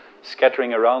moderator,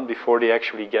 scattering around before they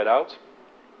actually get out.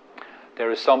 There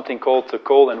is something called the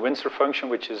Cole and Windsor function,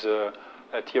 which is a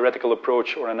theoretical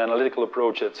approach or an analytical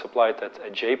approach that's applied at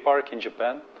JPARC in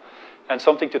Japan. And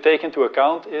something to take into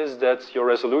account is that your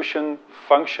resolution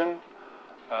function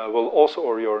will also,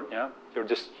 or your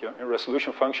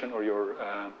resolution function or your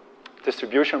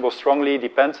distribution will strongly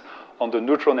depend on the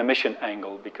neutron emission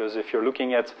angle, because if you're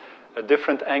looking at a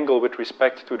different angle with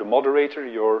respect to the moderator,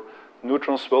 your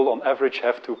neutrons will on average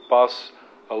have to pass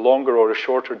a longer or a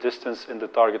shorter distance in the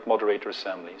target moderator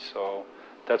assembly. So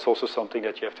that's also something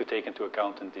that you have to take into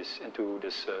account in this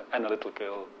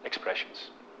analytical expressions.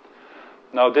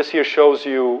 Now this here shows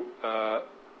you a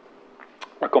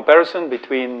comparison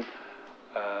between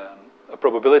a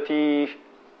probability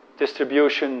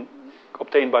distribution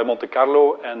obtained by Monte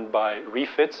Carlo and by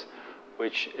refit,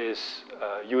 which is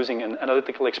using an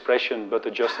analytical expression but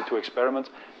adjusted to experiment.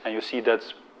 And you see that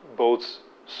both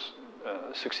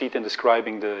succeed in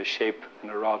describing the shape in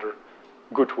a rather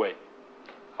good way.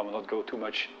 I will not go too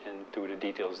much into the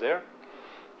details there.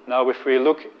 Now, if we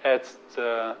look at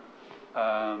the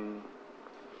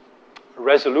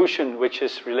resolution which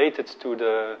is related to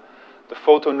the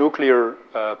photonuclear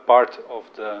part of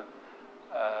the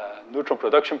neutron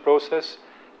production process,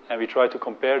 and we try to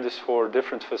compare this for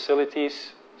different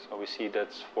facilities. So we see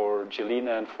that for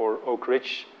Galena and for Oak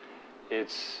Ridge,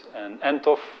 it's an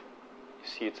TOF. You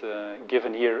see it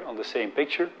given here on the same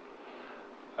picture.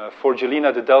 For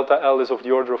Galena, the delta L is of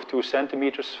the order of 2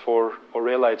 centimeters. For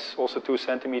Aurelia, it's also 2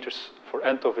 centimeters. For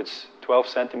TOF, it's 12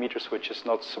 centimeters, which is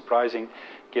not surprising,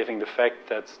 given the fact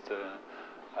that the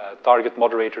target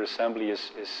moderator assembly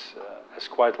has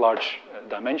quite large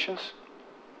dimensions.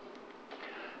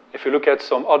 If you look at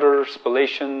some other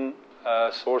spallation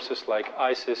sources like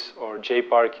ICIS or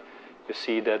JPARC, you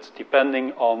see that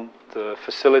depending on the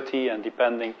facility and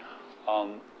depending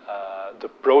on the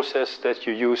process that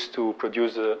you use to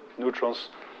produce the neutrons,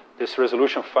 this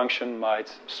resolution function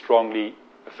might strongly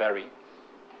vary.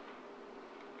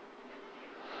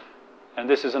 And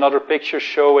this is another picture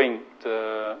showing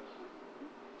the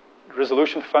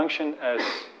resolution function as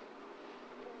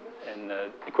an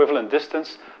equivalent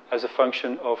distance as a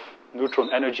function of neutron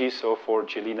energy, so for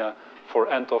Galena, for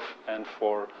TOF, and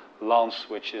for Lance,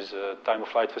 which is a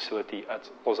time-of-flight facility at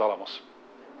Los Alamos.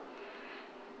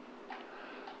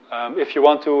 If you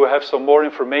want to have some more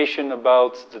information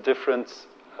about the different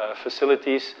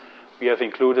facilities, we have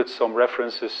included some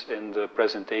references in the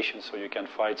presentation, so you can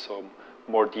find some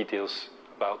more details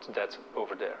about that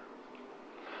over there.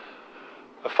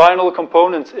 A final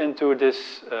component into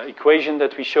this equation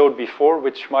that we showed before,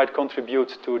 which might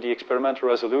contribute to the experimental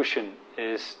resolution,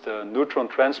 is the neutron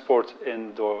transport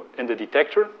in the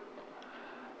detector.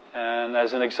 And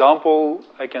as an example,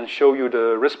 I can show you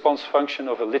the response function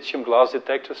of a lithium glass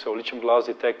detector. So lithium glass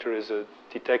detector is a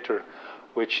detector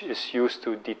which is used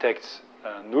to detect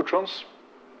neutrons.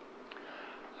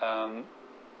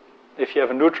 If you have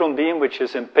a neutron beam which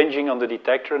is impinging on the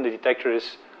detector, and the detector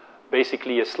is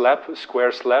basically a slab, a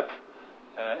square slab,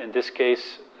 in this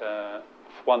case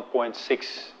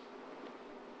 1.6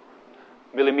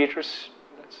 millimeters,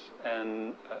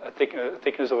 and a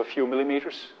thickness of a few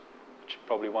millimeters, which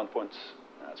probably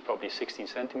that's probably 16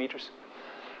 centimeters.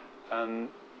 And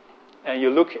you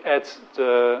look at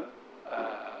the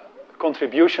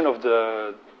contribution of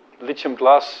the lithium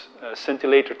glass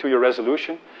scintillator to your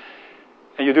resolution,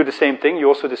 and you do the same thing. You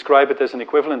also describe it as an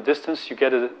equivalent distance. You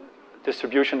get a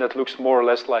distribution that looks more or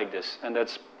less like this. And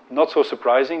that's not so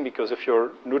surprising, because if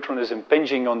your neutron is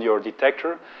impinging on your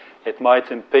detector, it might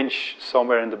impinge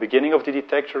somewhere in the beginning of the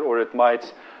detector, or it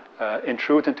might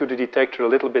intrude into the detector a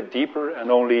little bit deeper and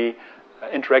only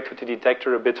interact with the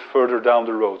detector a bit further down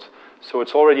the road. So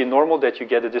it's already normal that you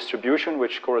get a distribution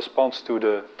which corresponds to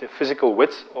the physical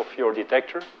width of your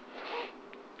detector.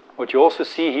 What you also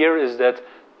see here is that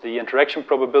the interaction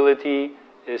probability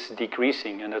is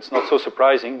decreasing, and that's not so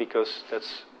surprising, because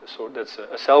that's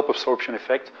a self-absorption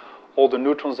effect. All the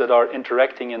neutrons that are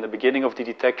interacting in the beginning of the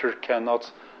detector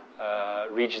cannot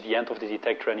reach the end of the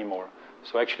detector anymore.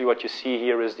 So actually what you see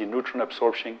here is the neutron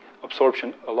absorption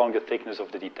along the thickness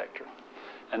of the detector.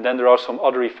 And then there are some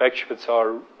other effects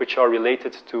which are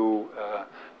related to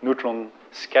neutron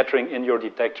scattering in your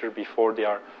detector before they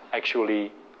are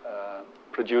actually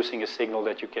producing a signal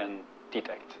that you can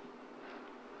detect.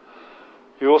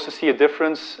 You also see a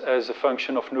difference as a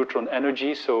function of neutron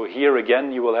energy. So here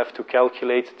again, you will have to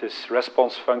calculate this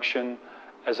response function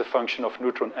as a function of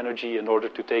neutron energy in order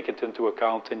to take it into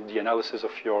account in the analysis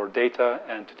of your data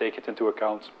and to take it into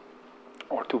account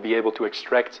or to be able to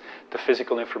extract the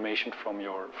physical information from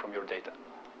your data.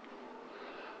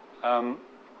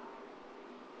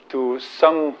 To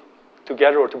sum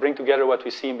together or to bring together what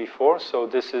we've seen before, so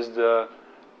this is the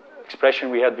expression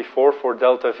we had before for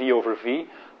delta V over V.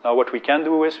 Now what we can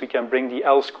do is we can bring the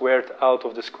L squared out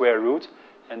of the square root,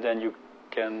 and then you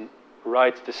can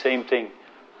write the same thing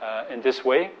in this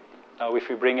way. Now if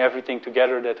we bring everything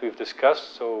together that we've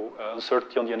discussed, so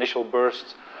uncertainty on the initial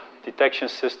burst, detection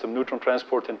system, neutron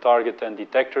transport and target and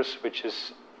detectors, which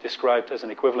is described as an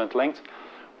equivalent length,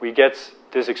 we get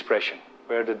this expression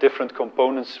where the different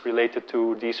components related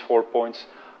to these 4 points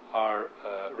are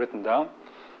written down.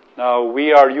 Now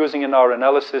we are using in our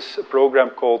analysis a program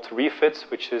called REFIT,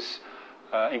 which is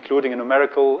including a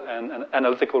numerical and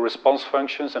analytical response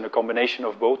functions and a combination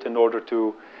of both in order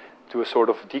to do a sort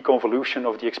of deconvolution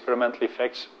of the experimental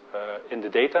effects in the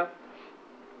data.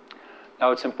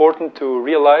 Now it's important to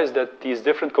realize that these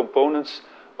different components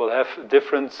will have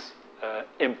different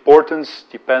importance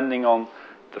depending on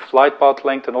the flight path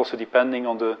length and also depending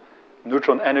on the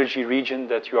neutron energy region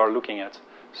that you are looking at.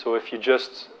 So if you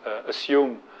just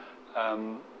assume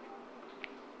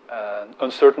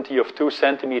uncertainty of 2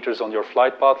 centimeters on your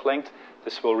flight path length,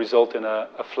 this will result in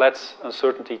a flat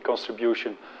uncertainty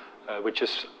contribution, which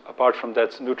is, apart from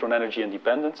that, neutron energy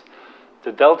independent.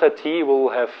 The delta T will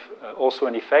have also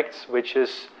an effect which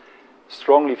is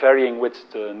strongly varying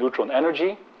with the neutron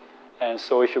energy. And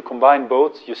so if you combine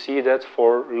both, you see that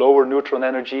for lower neutron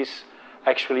energies,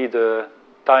 actually the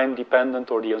time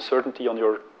dependent or the uncertainty on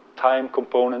your time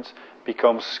component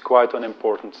becomes quite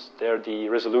unimportant. There the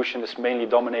resolution is mainly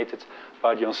dominated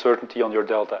by the uncertainty on your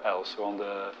delta L, so on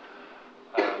the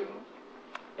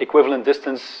equivalent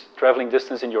distance, traveling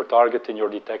distance in your target, in your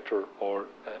detector, or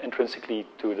intrinsically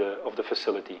to the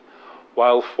facility.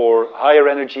 While for higher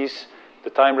energies,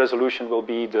 the time resolution will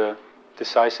be the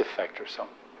decisive factor. So.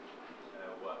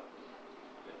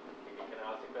 Can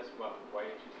I ask a question? Why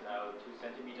choose now 2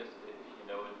 centimeters if you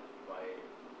know it by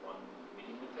 1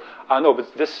 millimeter? No,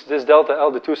 but this delta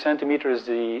L, the 2 centimeters,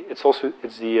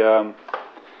 it's the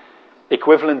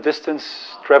equivalent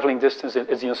distance, traveling distance.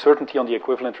 It's the uncertainty on the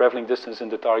equivalent traveling distance in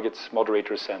the target's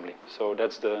moderator assembly. So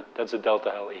that's the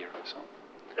delta L here.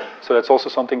 So that's also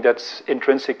something that's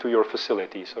intrinsic to your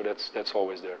facility. So that's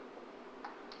always there.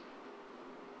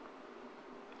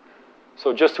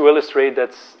 So just to illustrate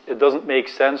that it doesn't make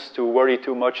sense to worry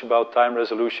too much about time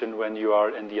resolution when you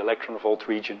are in the electron volt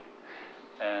region,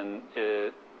 and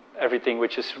everything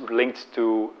which is linked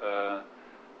to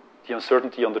the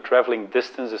uncertainty on the traveling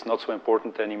distance is not so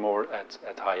important anymore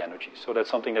at high energy. So that's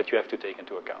something that you have to take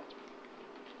into account.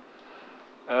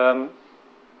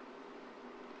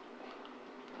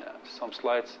 Some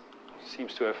slides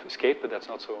seems to have escaped, but that's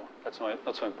not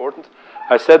so important.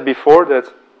 I said before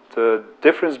that the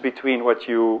difference between what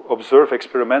you observe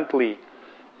experimentally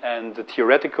and the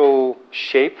theoretical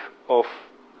shape of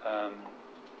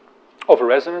a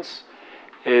resonance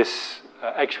is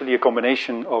actually a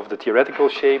combination of the theoretical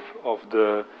shape, of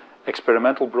the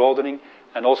experimental broadening,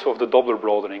 and also of the Doppler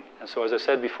broadening. And so, as I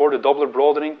said before, the Doppler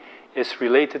broadening is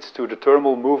related to the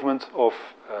thermal movement of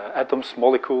atoms,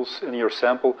 molecules in your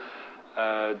sample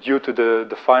due to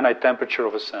the finite temperature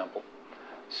of a sample.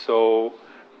 So,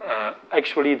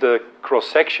 actually, the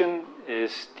cross-section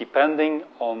is depending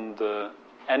on the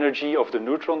energy of the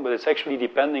neutron, but it's actually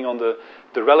depending on the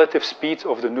relative speed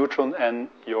of the neutron and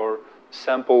your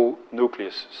sample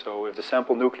nucleus. So if the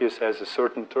sample nucleus has a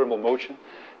certain thermal motion,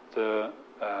 the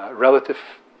relative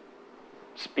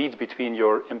speed between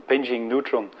your impinging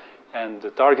neutron and the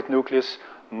target nucleus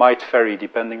might vary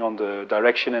depending on the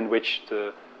direction in which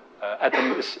the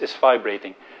atom is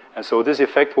vibrating. And so this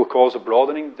effect will cause a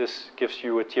broadening. This gives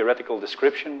you a theoretical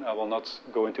description. I will not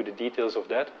go into the details of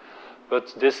that.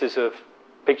 But this is a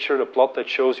picture, a plot that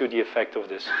shows you the effect of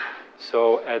this.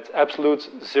 So at absolute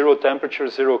 0 temperature,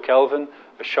 0 Kelvin,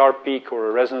 a sharp peak or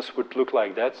a resonance would look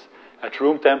like that. At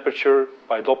room temperature,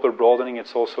 by Doppler broadening,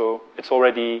 it's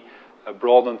already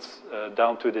broadened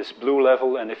down to this blue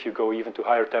level. And if you go even to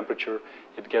higher temperature,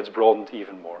 it gets broadened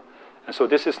even more. And so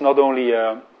this is not only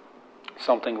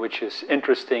something which is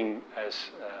interesting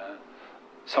as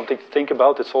something to think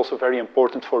about. It's also very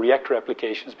important for reactor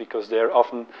applications because there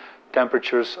often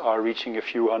temperatures are reaching a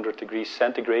few hundred degrees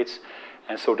centigrades.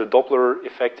 And so the Doppler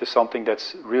effect is something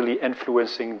that's really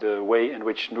influencing the way in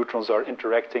which neutrons are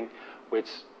interacting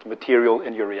with the material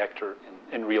in your reactor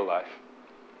in real life.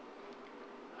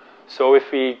 So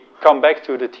if we come back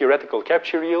to the theoretical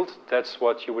capture yield, that's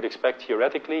what you would expect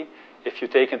theoretically. If you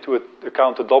take into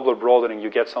account the Doppler broadening, you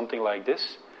get something like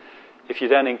this. If you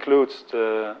then include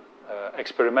the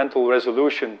experimental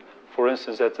resolution, for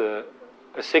instance, at a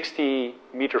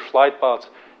 60-meter flight path,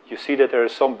 you see that there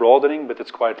is some broadening, but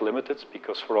it's quite limited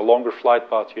because for a longer flight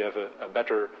path, you have a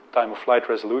better time of flight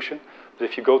resolution. But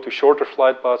if you go to shorter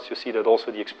flight paths, you see that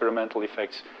also the experimental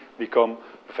effects become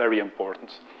very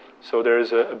important. So there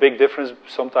is a big difference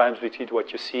sometimes between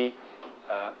what you see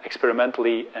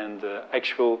experimentally and the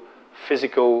actual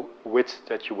physical width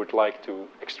that you would like to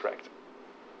extract.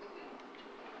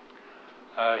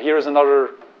 Here is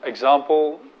another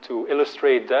example to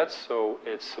illustrate that. So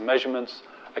it's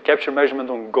a capture measurement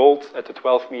on gold at the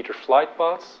 12-meter flight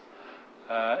path.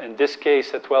 In this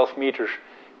case, at 12 meters,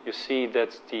 you see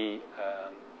that the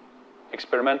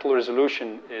experimental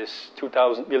resolution is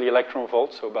 2000 millielectron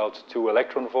volts, so about 2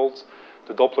 electron volts.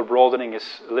 The Doppler broadening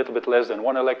is a little bit less than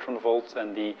 1 electron volt,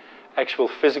 and the actual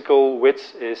physical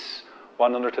width is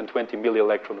 120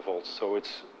 millielectron volts. So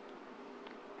it's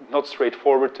not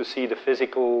straightforward to see the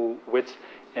physical width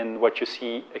in what you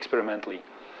see experimentally.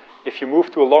 If you move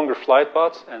to a longer flight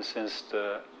path, and since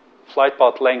the flight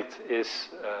path length is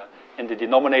in the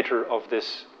denominator of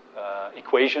this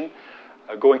equation,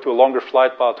 going to a longer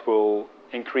flight path will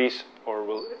increase or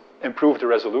will improve the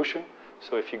resolution.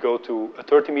 So if you go to a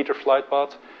 30-meter flight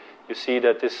path, you see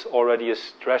that this already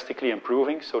is drastically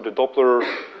improving. So the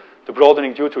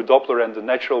broadening due to Doppler and the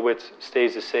natural width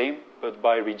stays the same, but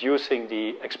by reducing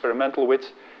the experimental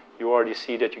width, you already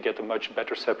see that you get a much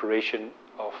better separation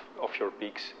of your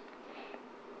peaks.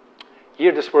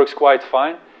 Here this works quite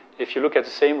fine. If you look at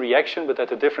the same reaction but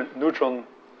at a different neutron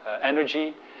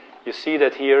energy, you see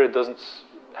that here it doesn't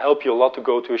help you a lot to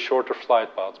go to a shorter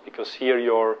flight path because here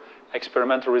your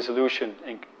experimental resolution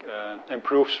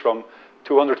improves from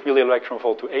 200 millielectron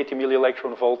volt to 80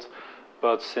 millielectron volt,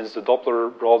 but since the Doppler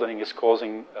broadening is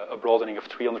causing a broadening of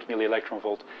 300 millielectron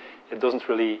volt, it doesn't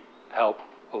really help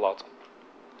a lot.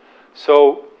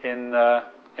 So in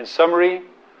summary,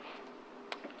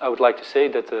 I would like to say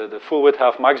that the full width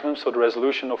half maximum, so the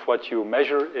resolution of what you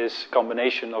measure is a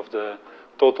combination of the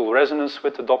total resonance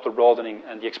with the Doppler broadening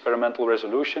and the experimental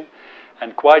resolution.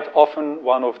 And quite often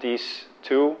one of these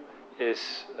two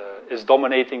is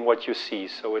dominating what you see.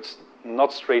 So it's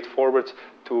not straightforward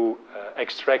to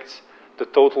extract the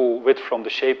total width from the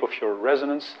shape of your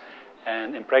resonance.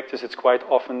 And in practice, it's quite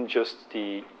often just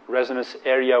the resonance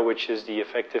area, which is the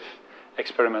effective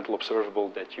experimental observable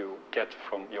that you get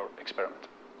from your experiment.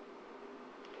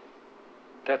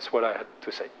 That's what I had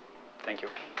to say. Thank you.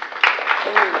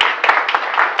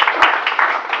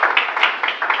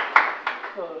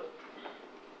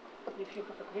 If you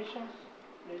have questions,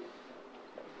 please.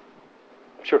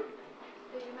 Sure.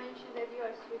 So you mentioned that you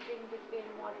are switching between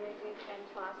moderated and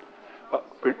fast. Well,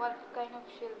 so what kind of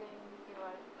shielding you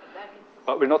are? That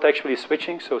means we're not actually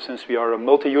switching. So since we are a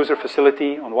multi-user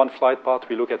facility, on one flight path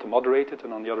we look at the moderated,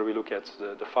 and on the other we look at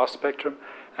the fast spectrum,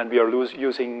 and we are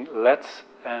using lead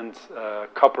and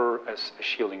copper as a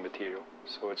shielding material.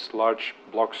 So it's large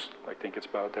blocks. I think it's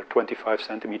about they're 25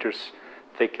 centimeters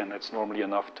thick, and it's normally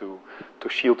enough to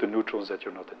shield the neutrons that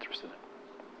you're not interested in.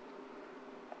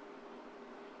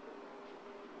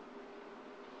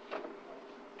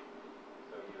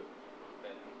 So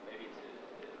then maybe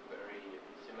it's a very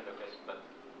similar question, but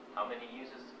how many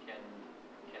users can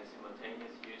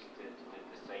simultaneously use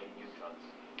the same neutrons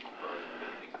for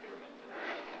the experiment?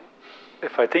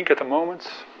 If I think at the moment,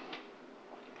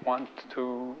 1,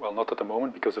 2, well, not at the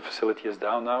moment because the facility is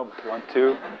down now, but 1,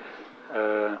 2.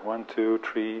 1, 2,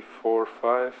 3, 4,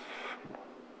 5,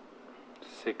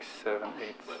 6, 7,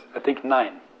 8. I think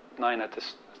 9 at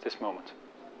this moment.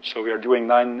 So we are doing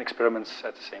 9 experiments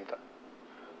at the same time.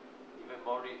 Even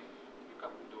more if you can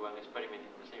do an experiment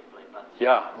in the same flight path.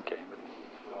 Yeah, okay. But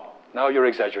now you're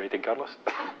exaggerating, Carlos.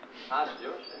 That's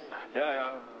yours.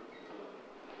 Yeah.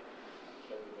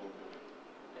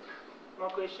 More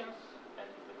questions? And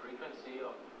the frequency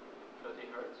of 30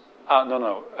 hertz?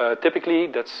 No. Typically,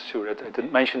 that's true. I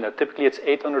didn't mention that. Typically, it's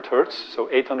 800 hertz, so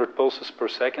 800 pulses per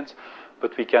second.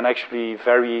 But we can actually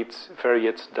vary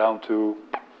it down to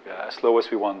as low as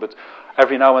we want. But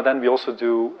every now and then, we also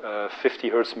do 50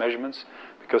 hertz measurements.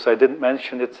 Because I didn't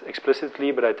mention it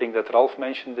explicitly, but I think that Ralph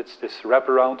mentioned it's this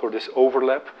wraparound or this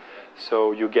overlap.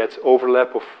 So you get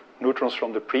overlap of neutrons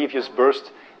from the previous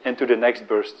burst into the next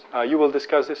burst. You will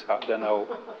discuss this? Then I'll...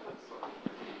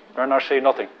 Bernard, say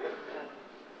nothing.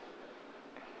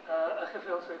 I have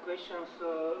also a question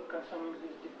concerning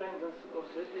this dependence of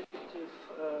the effective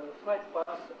flight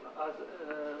path as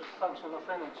a function of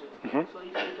energy. So if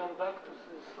you turn back to the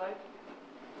slide.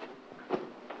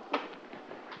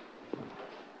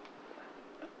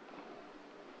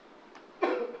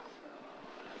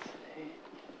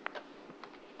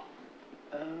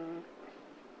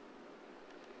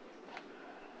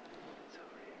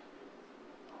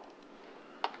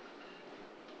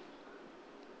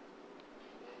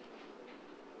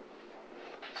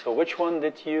 So which one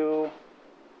did you...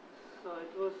 So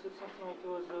it was something, it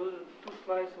was two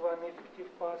slides, one effective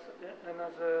path,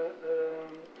 another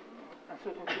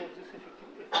uncertainty of this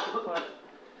effective path.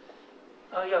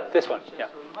 Yeah, this one, yeah.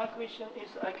 So my question is,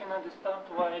 I can understand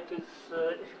why it is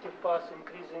effective path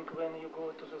increasing when you go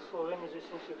to the slow energy,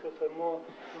 since you have more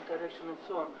interaction and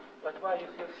so on. But why you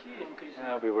have here increasing?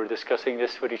 We were discussing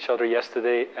this with each other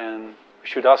yesterday, and we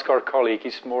should ask our colleague.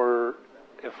 He's more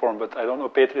informed, but I don't know,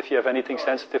 Peter, if you have anything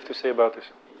sensitive to say about this.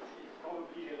 It's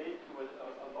probably related to a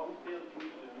long-tail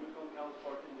neutron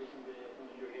counterpart in the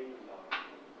uranium now.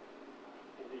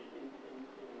 In the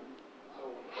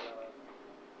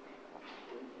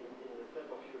step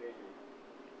of uranium.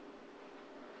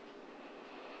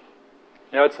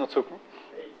 Yeah, it's not so...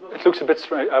 It looks a bit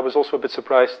strange. I was also a bit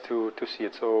surprised to see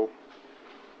it. So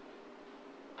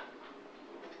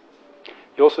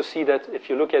you also see that if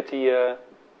you look at the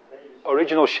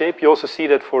original shape, you also see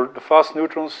that for the fast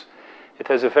neutrons, it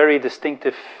has a very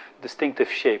distinctive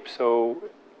shape. So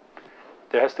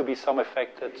there has to be some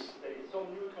effect that's... There is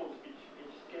some neutrons which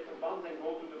get a bounce and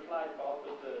go to the flight path,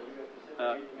 but you have to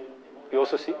separate them in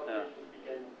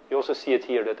you also see it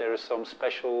here, that there is some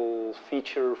special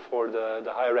feature for the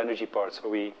higher energy part. So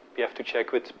we have to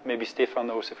check with, maybe Stefan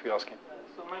knows if we ask him.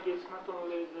 So maybe it's not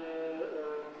only the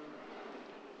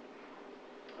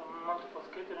multiple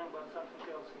scattering, but something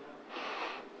else, yeah.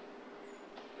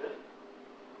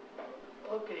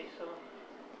 Okay, so...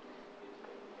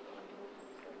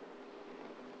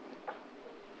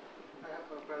 I have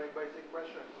a very basic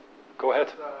question. Go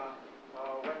ahead.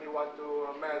 When you want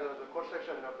to measure the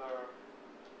cross-section of the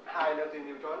high energy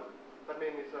neutron, that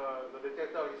means the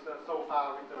detector is so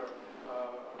far with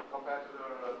compared to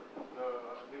the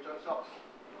neutron source.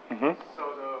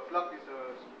 So the flux is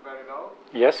very low.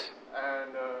 Yes.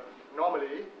 And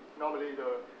normally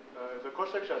the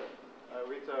cross-section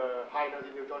with high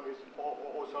energy neutron is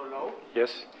also low.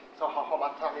 Yes. So how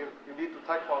much time you need to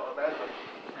take for a measure?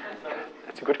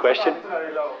 That's a good question. Sometimes it's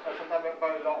very low, sometimes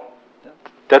very long.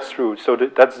 That's true. So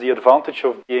that's the advantage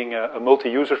of being a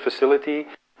multi-user facility.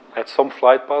 At some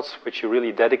flight paths, which you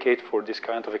really dedicate for this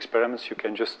kind of experiments, you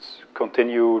can just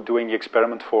continue doing the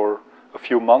experiment for a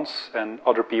few months, and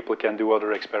other people can do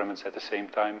other experiments at the same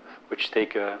time, which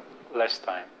take less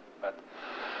time.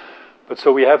 But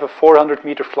so we have a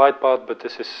 400-meter flight path, but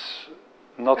this is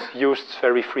not used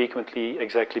very frequently,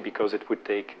 exactly because it would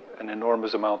take an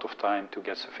enormous amount of time to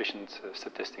get sufficient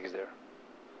statistics there.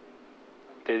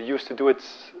 They used to do it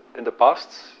in the past.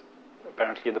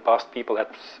 Apparently in the past people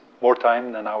had more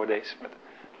time than nowadays. But